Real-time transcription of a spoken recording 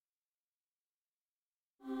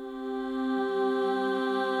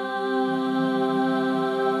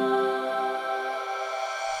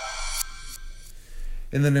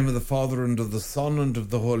In the name of the Father, and of the Son, and of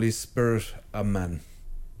the Holy Spirit. Amen.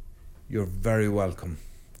 You're very welcome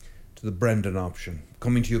to the Brendan option.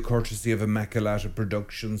 Coming to you courtesy of Immaculata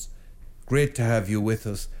Productions. Great to have you with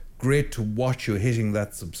us. Great to watch you hitting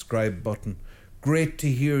that subscribe button. Great to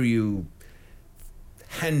hear you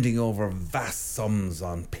handing over vast sums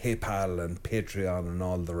on PayPal and Patreon and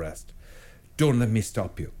all the rest. Don't let me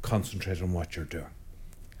stop you. Concentrate on what you're doing.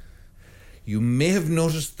 You may have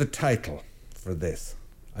noticed the title for this.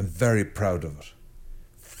 I'm very proud of it.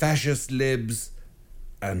 Fascist Libs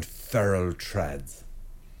and Feral Trads.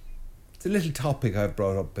 It's a little topic I've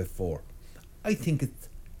brought up before. I think it's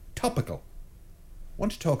topical. I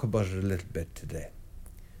want to talk about it a little bit today.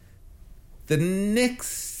 The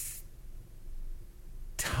next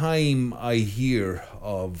time I hear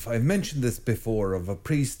of, I've mentioned this before, of a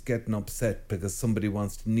priest getting upset because somebody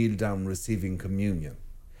wants to kneel down receiving communion.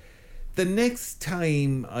 The next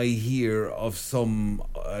time I hear of some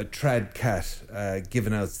trad cat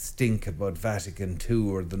giving out stink about Vatican II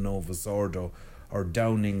or the Novus Ordo or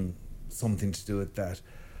downing something to do with that,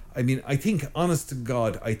 I mean, I think, honest to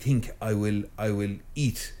God, I think I will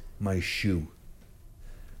eat my shoe.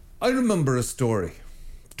 I remember a story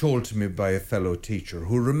told to me by a fellow teacher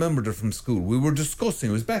who remembered it from school. We were discussing,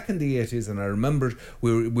 it was back in the 80s, and I remembered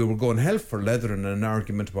we were going hell for leather in an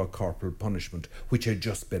argument about corporal punishment, which had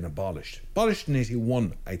just been abolished. Abolished in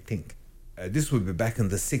 81, I think. This would be back in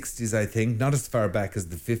the 60s, I think, not as far back as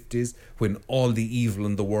the 50s, when all the evil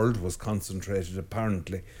in the world was concentrated,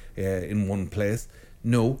 apparently, in one place.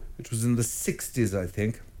 No, it was in the 60s, I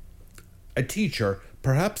think. A teacher,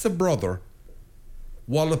 perhaps a brother,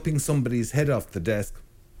 walloping somebody's head off the desk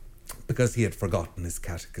because he had forgotten his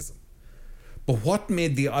catechism. But what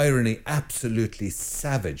made the irony absolutely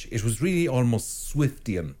savage, it was really almost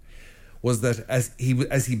Swiftian, was that as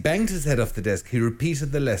he banged his head off the desk, he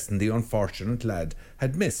repeated the lesson the unfortunate lad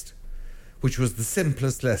had missed, which was the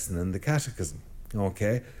simplest lesson in the catechism.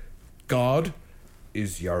 Okay? God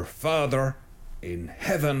is your Father in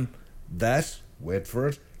heaven that, wait for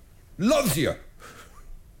it, loves you.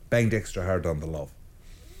 Banged extra hard on the love.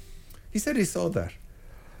 He said he saw that.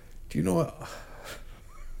 Do you know what?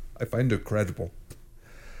 I find it credible.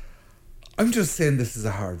 I'm just saying this is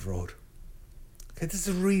a hard road. Okay, this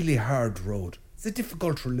is a really hard road. It's a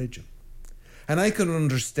difficult religion. And I can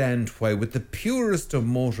understand why, with the purest of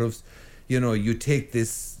motives, you take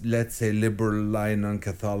this, let's say, liberal line on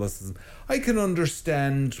Catholicism. I can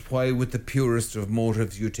understand why, with the purest of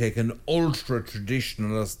motives, you take an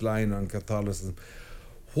ultra-traditionalist line on Catholicism.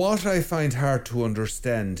 What I find hard to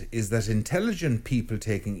understand is that intelligent people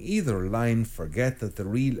taking either line forget that the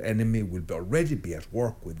real enemy will already be at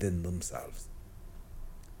work within themselves.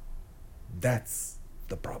 That's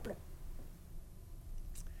the problem.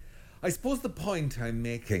 I suppose the point I'm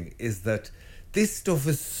making is that this stuff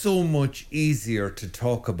is so much easier to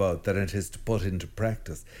talk about than it is to put into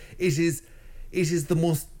practice. It is the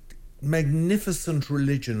most magnificent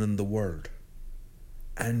religion in the world,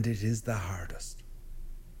 and it is the hardest.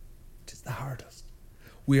 It is the hardest.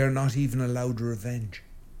 We are not even allowed revenge.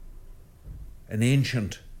 An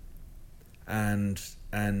ancient and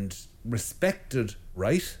respected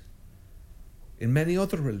right in many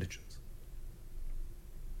other religions.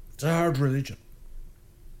 It's a hard religion.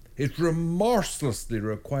 It remorselessly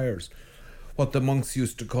requires what the monks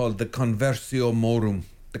used to call the conversio morum,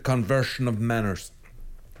 the conversion of manners,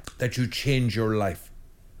 that you change your life.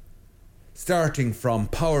 Starting from,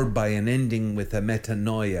 powered by, and ending with a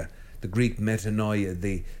metanoia, the Greek metanoia,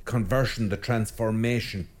 the conversion, the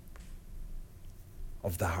transformation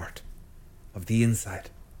of the heart, of the inside.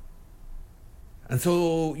 And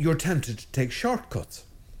so you're tempted to take shortcuts.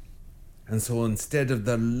 And so instead of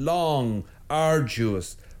the long,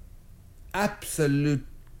 arduous, absolute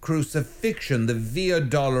crucifixion, the Via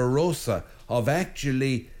Dolorosa of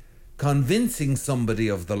actually convincing somebody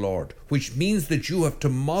of the Lord, which means that you have to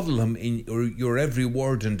model him in your every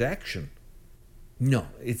word and action. No,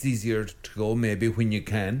 it's easier to go maybe when you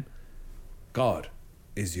can. God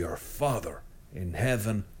is your Father in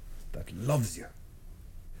heaven that loves you.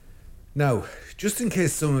 Now, just in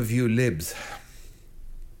case some of you libs,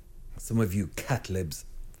 some of you cat libs,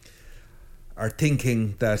 are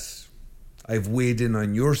thinking that I've weighed in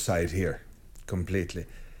on your side here completely,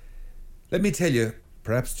 let me tell you,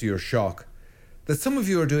 perhaps to your shock, that some of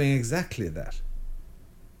you are doing exactly that,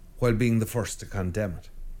 while being the first to condemn it.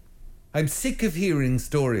 I'm sick of hearing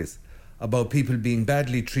stories about people being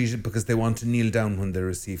badly treated because they want to kneel down when they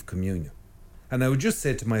receive communion. And I would just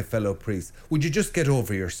say to my fellow priests, would you just get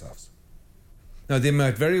over yourselves? Now, they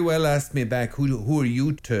might very well ask me back, who are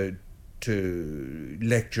you to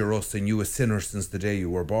lecture us, and you a sinner since the day you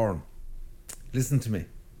were born? Listen to me.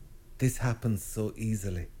 This happens so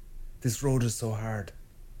easily. This road is so hard.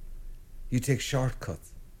 You take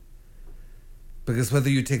shortcuts. Because whether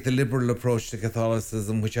you take the liberal approach to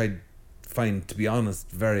Catholicism, which I find, to be honest,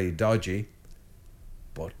 very dodgy,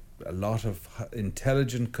 but a lot of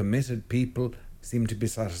intelligent, committed people seem to be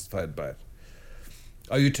satisfied by it.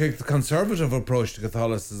 Or you take the conservative approach to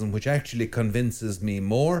Catholicism, which actually convinces me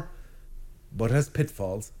more, but has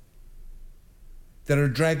pitfalls. There are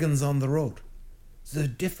dragons on the road. It's a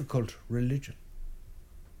difficult religion.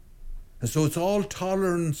 And so it's all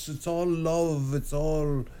tolerance, it's all love, it's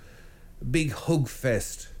all big hug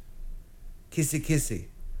fest. Kissy kissy.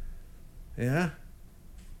 Yeah?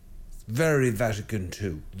 It's very Vatican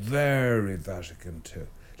II. Very Vatican II.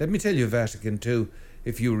 Let me tell you, Vatican II,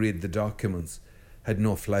 if you read the documents, had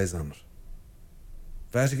no flies on it.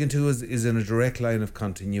 Vatican II is in a direct line of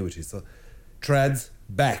continuity. So, trads,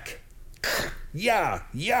 back. Yeah,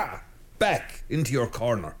 back into your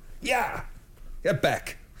corner. Yeah, get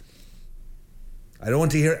back. I don't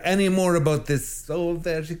want to hear any more about this. Oh,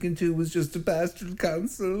 Vatican II was just a pastoral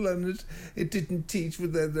council and it didn't teach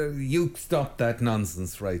with the. You stop that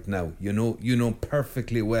nonsense right now. You know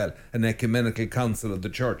perfectly well an ecumenical council of the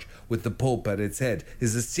church with the Pope at its head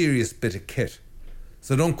is a serious bit of kit.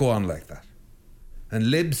 So don't go on like that.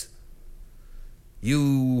 And Libs,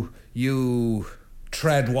 you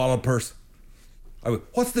trad wallopers.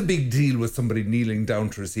 What's the big deal with somebody kneeling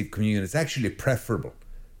down to receive communion? It's actually preferable.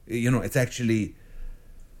 It's actually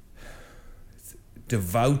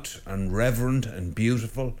devout and reverent and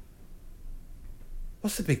beautiful.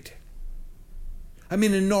 What's the big deal? I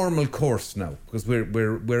mean, a normal course now, because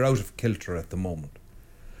we're out of kilter at the moment.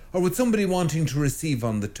 Or with somebody wanting to receive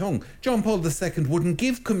on the tongue, John Paul II wouldn't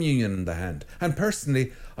give communion in the hand. And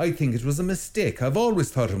personally, I think it was a mistake. I've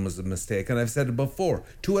always thought it was a mistake, and I've said it before,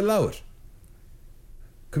 to allow it.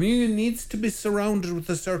 Communion needs to be surrounded with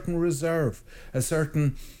a certain reserve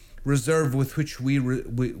with which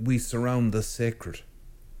we surround the sacred.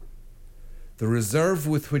 The reserve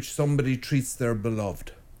with which somebody treats their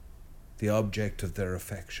beloved, the object of their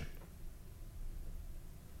affection.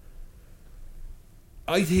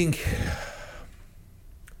 I think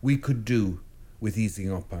we could do with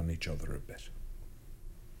easing up on each other a bit.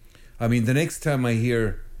 I mean, the next time I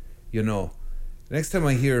hear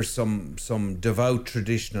some devout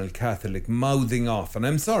traditional Catholic mouthing off, and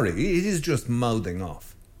I'm sorry, it is just mouthing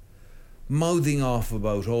off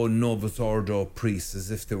about, Novus Ordo priests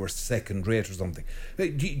as if they were second rate or something. Do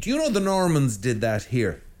you know the Normans did that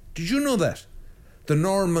here? Did you know that? The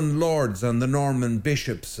Norman lords and the Norman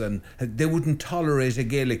bishops, and they wouldn't tolerate a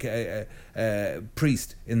Gaelic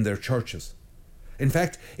priest in their churches. In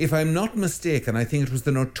fact, if I'm not mistaken, I think it was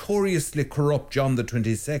the notoriously corrupt John the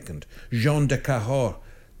 22nd, Jean de Cahors,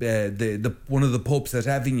 one of the popes at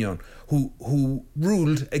Avignon, who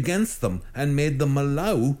ruled against them and made them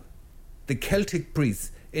allow the Celtic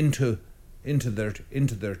priests into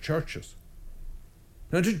their churches.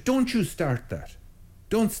 Now, don't you start that.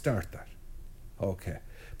 Don't start that. Okay.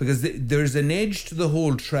 Because there's an edge to the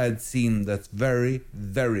whole trad scene that's very,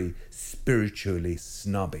 very spiritually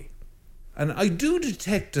snobby. And I do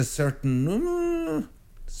detect a certain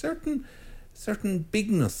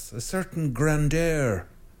bigness, a certain grandeur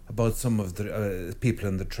about some of the people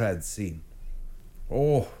in the trad scene.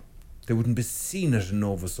 Oh, they wouldn't be seen at a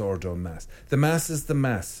Novus Ordo Mass. The Mass is the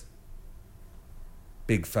Mass,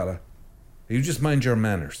 big fella. You just mind your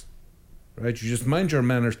manners, right? You just mind your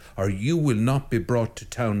manners, or you will not be brought to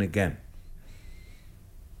town again.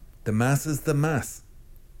 The Mass is the Mass.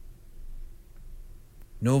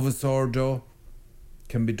 Novus Ordo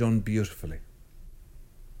can be done beautifully.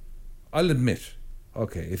 I'll admit,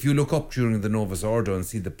 okay, if you look up during the Novus Ordo and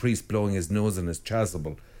see the priest blowing his nose in his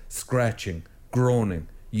chasuble, scratching, groaning,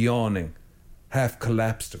 yawning, half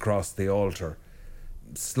collapsed across the altar,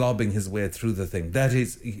 slobbing his way through the thing, that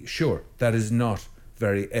is not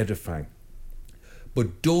very edifying.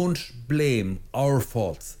 But don't blame our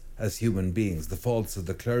faults as human beings, the faults of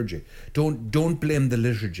the clergy. Don't blame the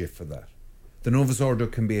liturgy for that. The Novus Ordo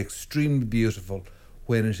can be extremely beautiful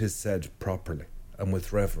when it is said properly and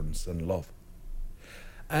with reverence and love.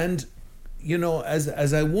 And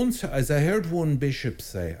as I heard one bishop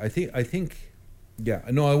say, I think, I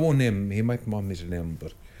won't name him. He might want me to name him,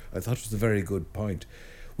 but I thought it was a very good point.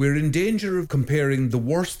 We're in danger of comparing the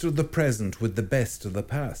worst of the present with the best of the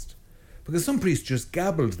past, because some priests just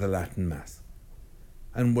gabbled the Latin Mass,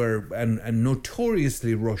 and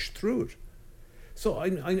notoriously rushed through it. So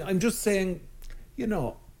I'm just saying,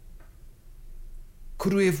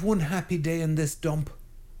 could we have one happy day in this dump?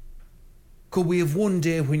 Could we have one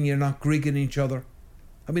day when you're not grigging each other?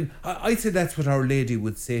 I mean, I'd say that's what Our Lady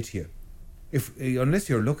would say to you. Unless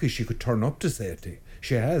you're lucky, she could turn up to say it to you.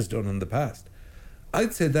 She has done in the past.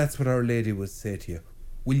 I'd say that's what Our Lady would say to you.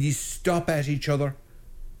 Will you stop at each other?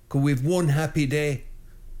 Could we have one happy day?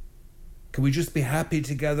 Can we just be happy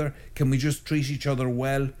together? Can we just treat each other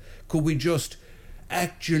well? Could we just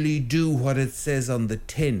actually do what it says on the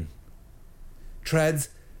tin? Trads,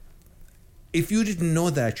 if you didn't know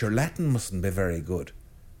that, your Latin mustn't be very good.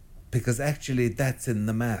 Because actually that's in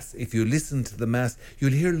the Mass. If you listen to the Mass,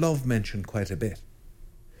 you'll hear love mentioned quite a bit.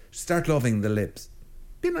 Start loving the Libs.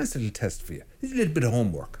 Be a nice little test for you. It's a little bit of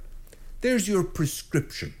homework. There's your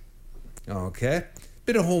prescription. Okay?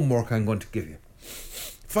 Bit of homework I'm going to give you.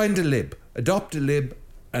 Find a Lib. Adopt a Lib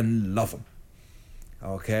and love him.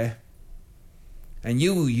 Okay? And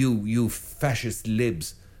you fascist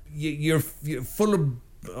Libs, you're full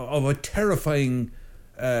of a terrifying,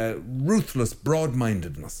 ruthless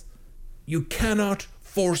broad-mindedness. You cannot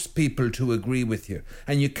force people to agree with you,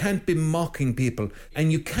 and you can't be mocking people,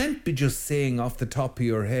 and you can't be just saying off the top of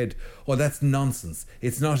your head, oh, that's nonsense,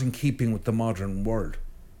 it's not in keeping with the modern world.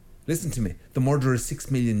 Listen to me, the murder of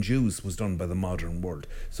 6 million Jews was done by the modern world.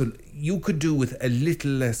 So you could do with a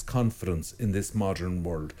little less confidence in this modern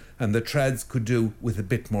world, and the trads could do with a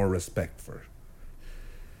bit more respect for it.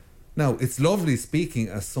 Now, it's lovely speaking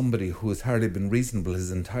as somebody who has hardly been reasonable his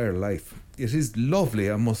entire life. It is lovely,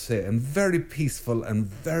 I must say, and very peaceful and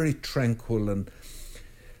very tranquil and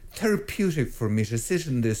therapeutic for me to sit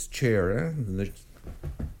in this chair, the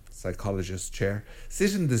psychologist's chair,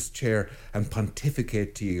 sit in this chair and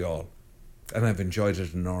pontificate to you all. And I've enjoyed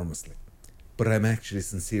it enormously. But I'm actually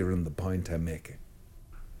sincere in the point I'm making.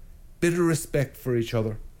 Bit of respect for each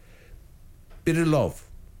other. Bit of love.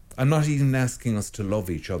 I'm not even asking us to love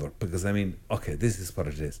each other because, I mean, okay, this is what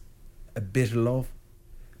it is. A bit of love,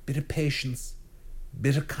 bit of patience,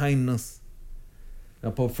 bit of kindness.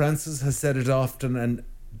 Now, Pope Francis has said it often, and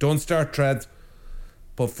don't start trads.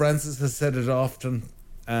 Pope Francis has said it often,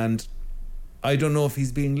 and I don't know if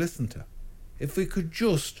he's being listened to. If we could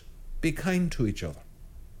just be kind to each other.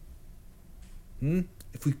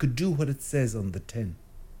 If we could do what it says on the tin.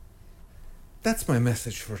 That's my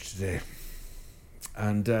message for today.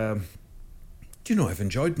 And, do you know, I've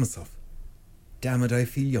enjoyed myself. Damn it, I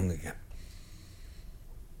feel young again.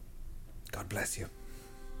 God bless you.